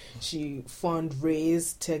rowing. She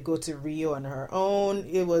fundraised to go to Rio on her own.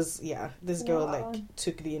 It was, this girl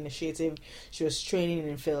took the initiative. She was training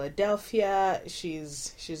in Philadelphia.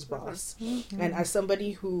 She's boss. Mm-hmm. And as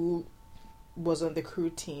somebody who was on the crew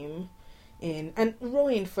team, and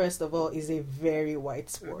rowing, first of all, is a very white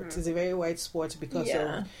sport. Mm-hmm. It's a very white sport because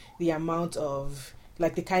of the amount of,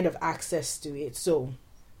 like, the kind of access to it. So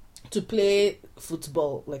to play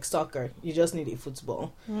football, like soccer, you just need a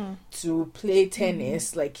football. To play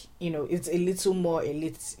tennis, it's a little more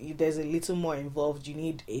there's a little more involved. You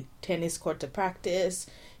need a tennis court to practice.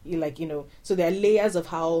 So there are layers of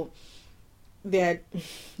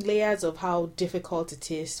how difficult it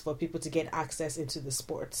is for people to get access into the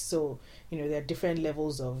sport. So, there are different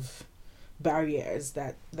levels of barriers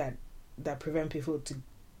that prevent people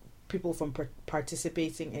from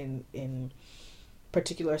participating in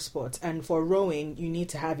particular sports. And for rowing, you need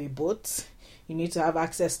to have a boat, you need to have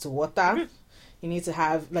access to water, you need to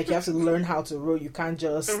have, you have to learn how to row. You can't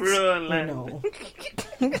just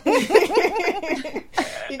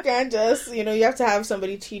you can't just, you have to have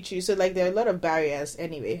somebody teach you. So there are a lot of barriers.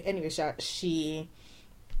 Anyway, she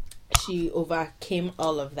overcame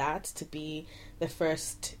all of that to be the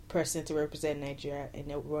first person to represent Nigeria in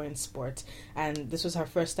a rowing sport, and this was her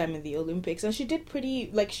first time in the Olympics, and she did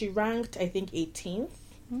pretty, she ranked, I think, 18th.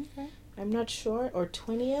 Okay. I'm not sure, or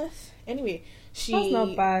 20th. Anyway, that's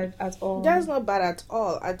not bad at all. That's not bad at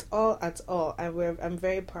all. I'm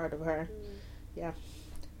very proud of her. Yeah.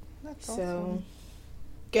 That's awesome.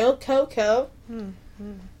 Girl Coco.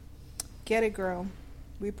 Get it, girl.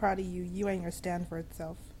 We're proud of you. You ain't your stand for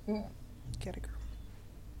itself. Get it, girl.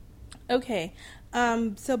 Okay,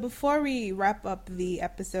 so before we wrap up the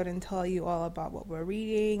episode and tell you all about what we're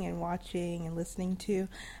reading and watching and listening to,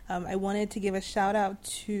 I wanted to give a shout out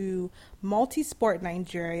to Multisport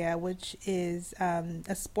Nigeria, which is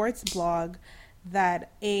a sports blog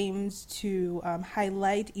that aims to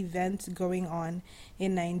highlight events going on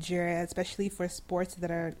in Nigeria, especially for sports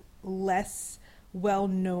that are less well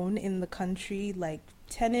known in the country, like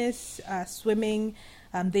tennis, swimming.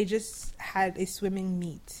 They just had a swimming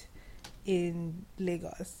meet in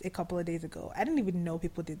Lagos a couple of days ago. I didn't even know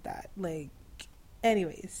people did that. Like,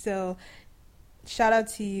 anyways, so shout out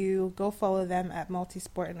to you. Go follow them at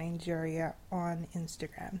Multisport Nigeria on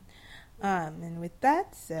Instagram. And with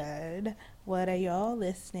that said, what are y'all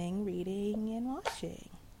listening, reading, and watching?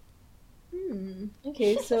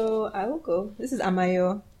 Okay, so I will go. This is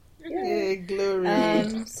Amayo. Yay,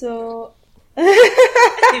 glory. So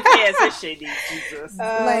Yeah, so shady, Jesus.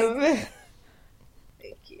 Like,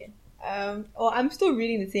 thank you. I'm still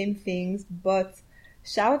reading the same things, but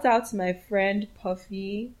shout out to my friend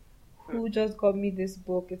Puffy, who just got me this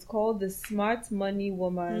book. It's called The Smart Money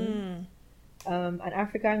Woman, An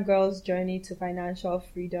African Girl's Journey to Financial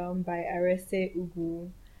Freedom by Arese Ugu.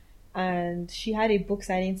 And she had a book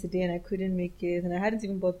signing today and I couldn't make it, and I hadn't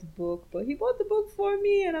even bought the book, but he bought the book for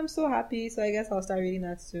me and I'm so happy. So I guess I'll start reading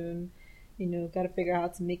that soon. You know, gotta figure out how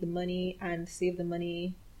to make the money and save the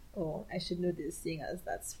money. Oh, I should know this, seeing as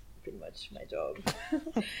that's pretty much my job.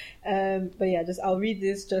 But yeah, I'll read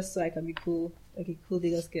this just so I can be cool, like a cool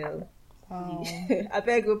Lagos girl. oh. I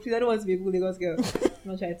beg you, please, I don't want to be a cool Lagos girl.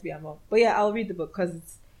 I'm not trying to be a mom. But yeah, I'll read the book because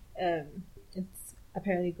it's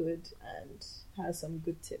apparently good and has some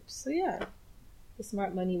good tips. So yeah, The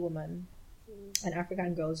Smart Money Woman, An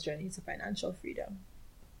African Girl's Journey to Financial Freedom.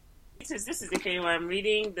 This is the thing where I'm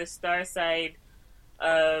reading The Star Side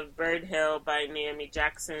of Bird Hill by Naomi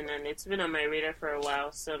Jackson, and it's been on my radar for a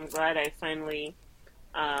while, so I'm glad I finally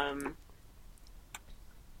am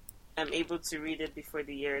able to read it before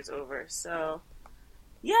the year is over. So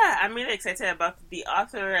yeah, I'm really excited about the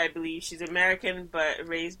author. I believe she's American but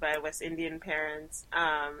raised by West Indian parents,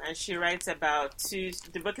 and she writes about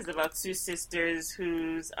the book is about two sisters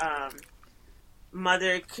whose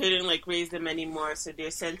mother couldn't raise them anymore, so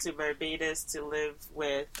they're sent to Barbados to live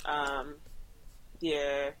with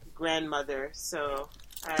their grandmother. So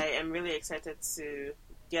I am really excited to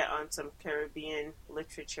get on some Caribbean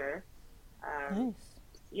literature. Nice.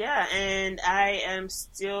 Yeah, and I am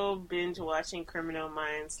still binge watching Criminal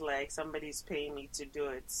Minds like somebody's paying me to do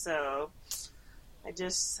it. So I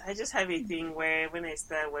just have a thing where when I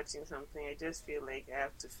start watching something, I just feel like I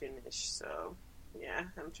have to finish. So yeah,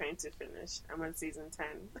 I'm trying to finish. I'm on season 10.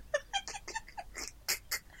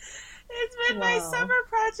 It's been my summer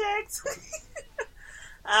project.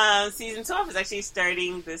 Season 12 is actually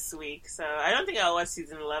starting this week, so I don't think I'll watch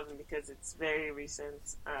season 11 because it's very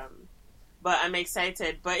recent. But I'm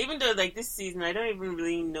excited. But even though this season, I don't even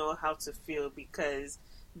really know how to feel because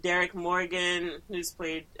Derek Morgan, who's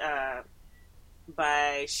played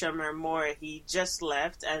by Schumer Moore, he just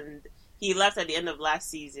left, and he left at the end of last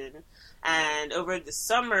season. And over the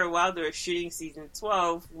summer, while they were shooting season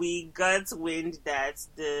 12, we got wind that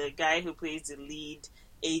the guy who plays the lead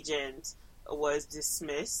agent was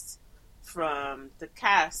dismissed from the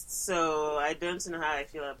cast. So I don't know how I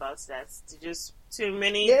feel about that. Just too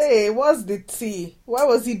many. Yay, what's the tea? Why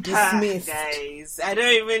was he dismissed? Guys, I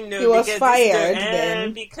don't even know. He was fired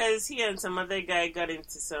then. Because he and some other guy got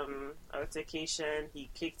into some altercation.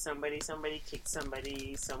 He kicked somebody kicked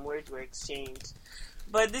somebody, some words were exchanged.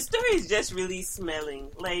 But the story is just really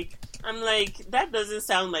smelling. I'm that doesn't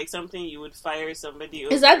sound like something you would fire somebody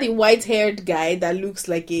over. Is that the white-haired guy that looks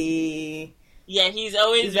like a... Yeah, he's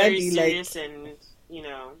always very serious and,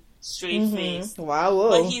 straight-faced. Wow. Whoa.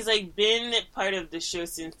 But he's, been part of the show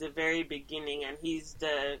since the very beginning, and he's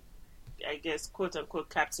the, I guess, quote-unquote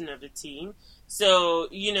captain of the team. So,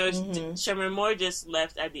 Sherman Moore just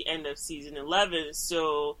left at the end of season 11,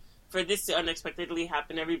 so for this to unexpectedly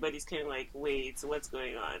happen, everybody's kind of wait, so what's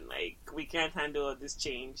going on? We can't handle all this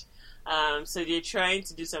change. So they're trying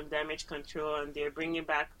to do some damage control, and they're bringing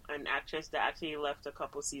back an actress that actually left a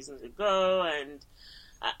couple seasons ago, and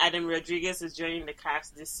Adam Rodriguez is joining the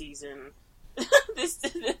cast this season.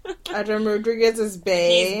 Adam Rodriguez is bae.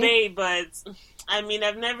 He's bae, but I've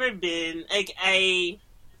never been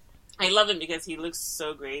I love him because he looks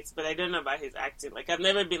so great, but I don't know about his acting. I've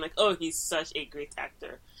never been oh, he's such a great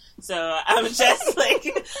actor. So I'm just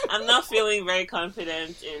I'm not feeling very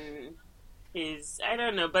confident in his, I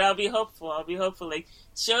don't know, but I'll be hopeful.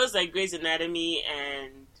 Shows like Grey's Anatomy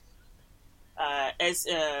and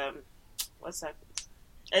what's that?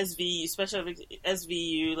 SVU, special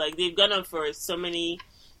SVU, they've gone on for so many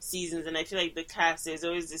seasons, and I feel like the cast, there's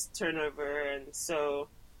always this turnover, and so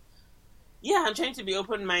yeah, I'm trying to be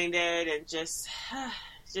open-minded and just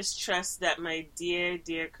trust that my dear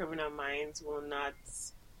Criminal Minds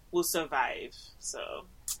will survive. So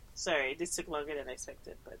sorry, this took longer than I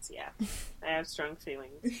expected, but yeah, I have strong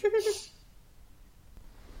feelings.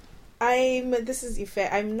 This is Ife.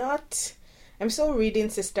 I'm still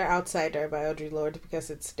reading Sister Outsider by Audre Lorde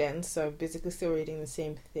because it's dense, so I'm basically still reading the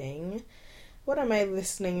same thing. What am I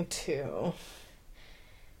listening to?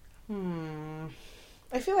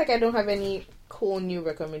 I feel like I don't have any cool new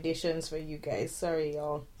recommendations for you guys. Sorry,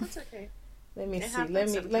 y'all. That's okay. Let me see.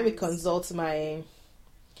 Let me consult my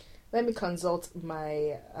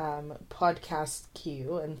podcast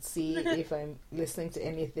queue and see if I'm listening to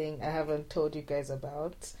anything I haven't told you guys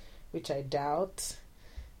about, which I doubt.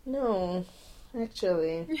 No,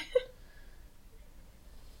 actually.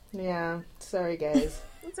 Yeah, sorry guys.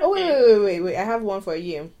 Okay. Oh wait! I have one for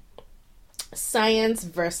you. Science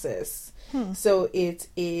Versus. So it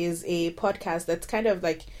is a podcast that's kind of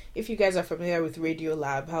like, if you guys are familiar with Radio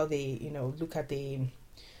Lab, how they, look at the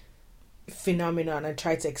phenomenon and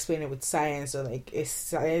try to explain it with science, or like a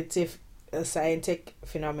scientific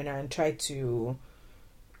phenomenon, and try to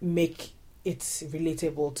make it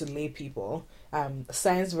relatable to lay people.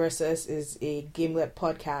 Science Versus is a Gamelet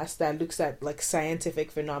podcast that looks at like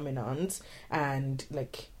scientific phenomenons and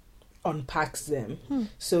like unpacks them.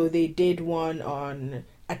 So they did one on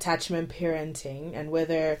attachment parenting and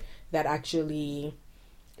whether that actually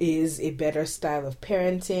is a better style of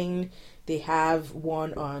parenting. They have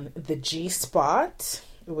one on the G-spot,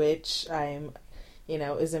 which I'm,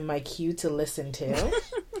 is in my queue to listen to.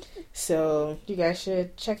 So you guys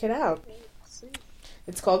should check it out.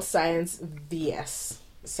 It's called Science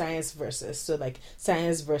Versus. So like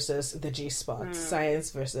science versus the G-spot.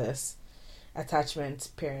 Science versus attachment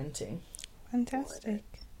parenting. Fantastic.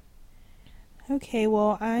 Okay,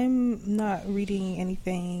 well, I'm not reading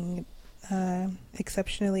anything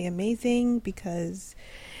exceptionally amazing because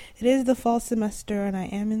it is the fall semester and I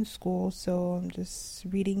am in school, so I'm just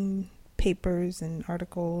reading papers and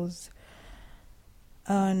articles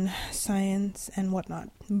on science and whatnot.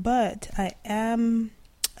 But I am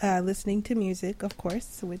listening to music, of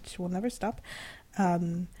course, which will never stop.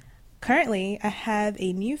 Currently, I have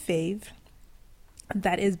a new fave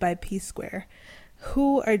that is by P Square,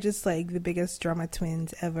 who are just like the biggest drama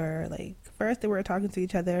twins ever. Like, first they were talking to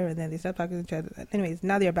each other and then they stopped talking to each other. Anyways,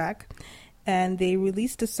 now they're back and they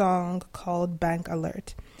released a song called Bank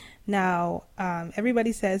Alert. Now,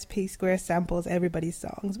 everybody says P Square samples everybody's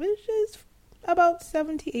songs, which is about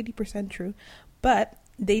 70-80% true, but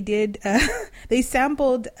they did they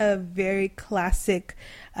sampled a very classic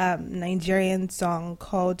Nigerian song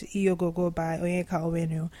called Iyogogo by Onyeka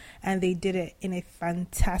Onwenu, and they did it in a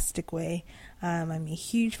fantastic way. I'm a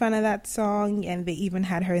huge fan of that song, and they even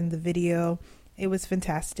had her in the video. It was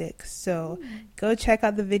fantastic. So go check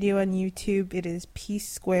out the video on YouTube. It is P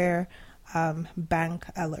Square Bank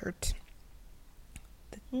Alert.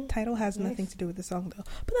 The title has nothing to do with the song though,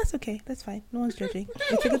 but that's okay. That's fine. No one's judging.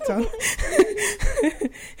 It's a good song.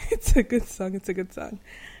 It's a good song.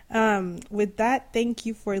 With that, thank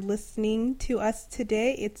you for listening to us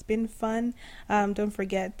today. It's been fun. Don't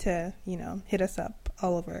forget to, hit us up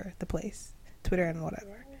all over the place, Twitter and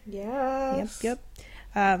whatever. Yes. Yep.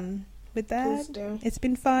 With that, it's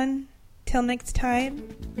been fun. Till next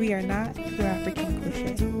time, we are not your African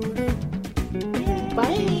cliche.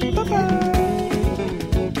 Bye. Bye-bye.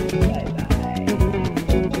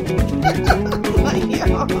 Bye-bye.